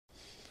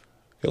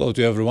Hello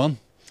to everyone.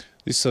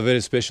 This is a very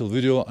special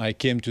video. I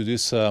came to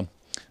this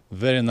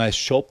very nice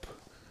shop.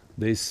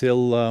 They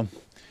sell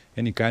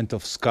any kind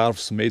of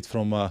scarves made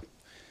from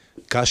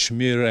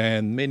Kashmir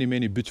and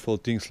many beautiful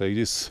things like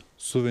this.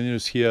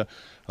 Souvenirs here,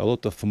 a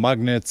lot of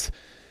magnets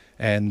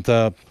and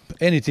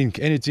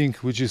anything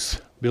which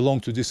is belong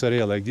to this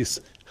area, like this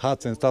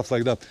hats and stuff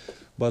like that.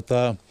 But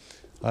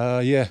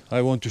yeah,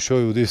 I want to show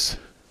you this.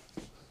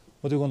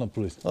 What are you gonna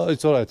put it? Oh,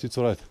 it's alright, it's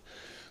alright.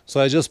 So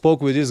I just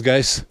spoke with these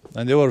guys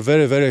and they were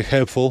very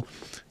helpful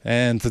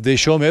and they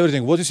show me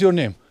everything. What is your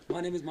name?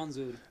 My name is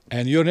Manzoor.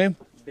 And your name?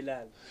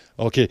 Bilal.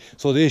 Okay,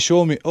 so they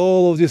show me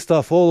all of this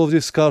stuff, all of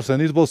these scarves,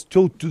 and it was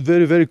too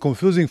very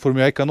confusing for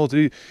me. I cannot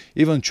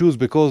even choose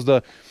because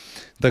the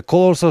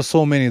colors are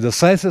so many, the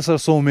sizes are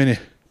so many.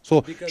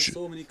 So because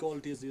so many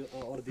qualities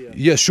are there.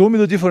 Yeah, show me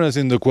the difference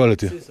in the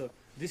quality. See, sir,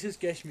 this is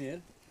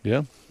Kashmir.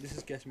 Yeah. This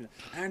is Kashmir,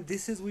 and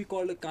this is we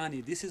call it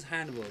Kani. This is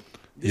handwork.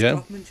 This Yeah.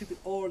 craftsmanship is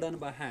all done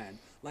by hand.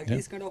 Like Yeah.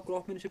 this kind of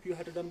craftsmanship you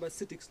have to done by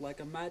sticks,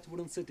 like a match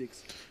wooden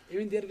sticks.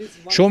 Even there is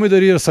one. Show me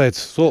the rear side,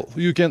 so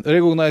you can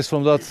recognize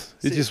from that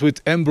it See. is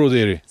with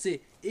embroidery.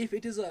 See, if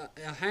it is a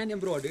hand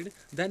embroidered,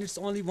 then it's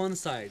only one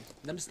side.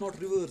 Then it's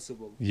not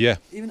reversible. Yeah.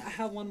 Even I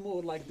have one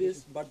more like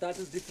this, but that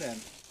is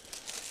different.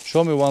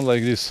 Show me one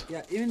like this.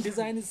 Yeah, even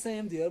design is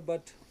same there,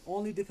 but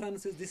only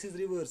difference is this is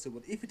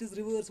reversible. If it is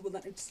reversible,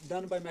 then it's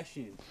done by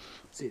machine.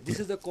 See, this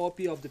is the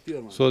copy of the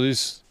pure one. So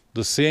this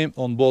the same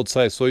on both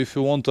sides. So if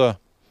you want a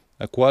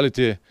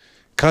quality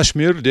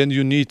Kashmir, then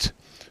you need to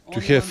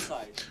Only have one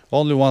side.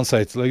 only one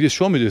side like this.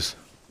 Show me this.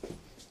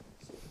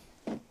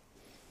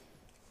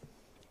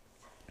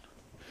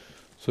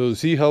 So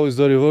see how is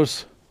the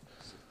reverse?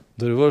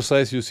 The reverse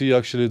side, you see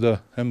actually the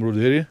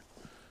embroidery,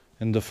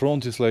 and the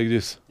front is like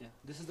this. Yeah,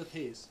 this is the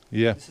face.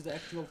 Yeah. This is the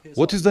actual face.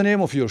 What is the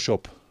name of your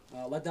shop?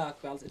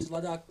 Ladakh Palace. It's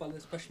Ladakh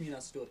Palace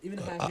Pashmina store. Even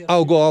if I'm here.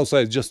 I'll go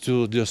outside just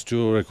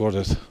to record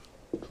it.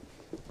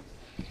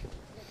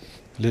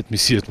 Let me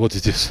see it, what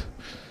it is.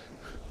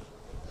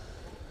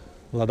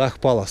 Ladakh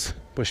Palace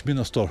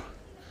Pashmina store.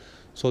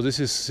 So this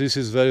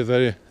is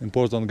very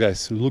important,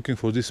 guys. We're looking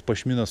for this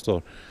Pashmina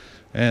store,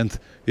 and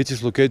it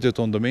is located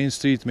on the main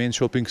street, main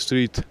shopping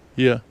street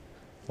here,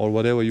 or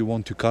whatever you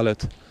want to call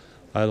it.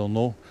 I don't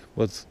know,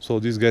 but so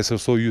these guys are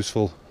so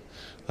useful.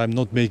 I'm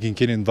not making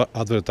any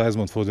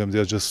advertisement for them.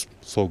 They're just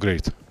so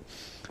great. And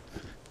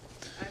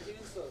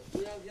even so,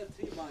 we have here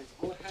 3 branches.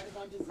 Our head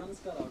branch is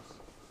Zanskar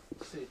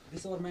Arts. See, this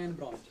is our main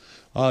branch.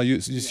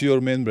 You see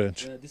your main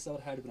branch. This is our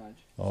head branch.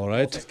 All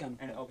right. Office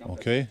campus.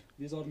 Okay.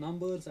 These are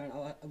numbers, and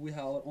we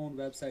have our own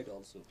website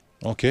also.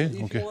 Okay. So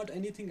if Okay. you want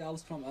anything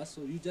else from us,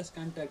 so you just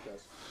contact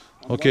us.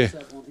 On Okay.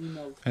 WhatsApp, on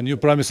email. And you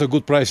promise a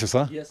good prices,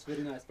 huh? Yes,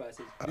 very nice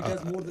prices.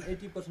 Because more than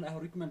 80% I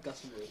have recommend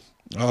customers.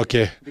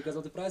 Okay. Because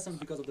of the price and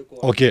because of the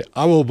quality. Okay.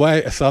 I will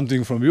buy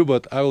something from you,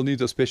 but I will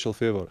need a special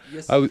favor.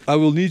 Yes. I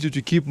will need you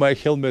to keep my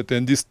helmet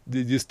and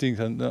these things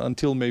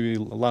until maybe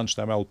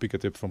lunchtime. I will pick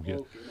it up from here.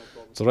 Okay, no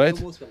problem. It's all right?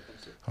 You're most welcome,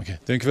 sir. Okay.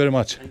 Thank you very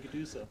much. Thank you to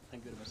you, sir.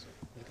 Thank you very much, sir.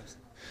 Welcome, sir.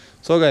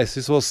 So guys,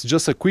 this was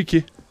just a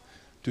quickie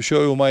to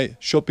show you my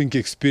shopping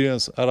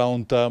experience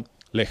around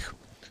Lech.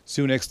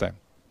 See you next time.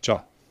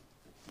 Ciao.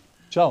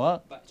 Ciao, huh?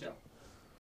 Bye. Ciao.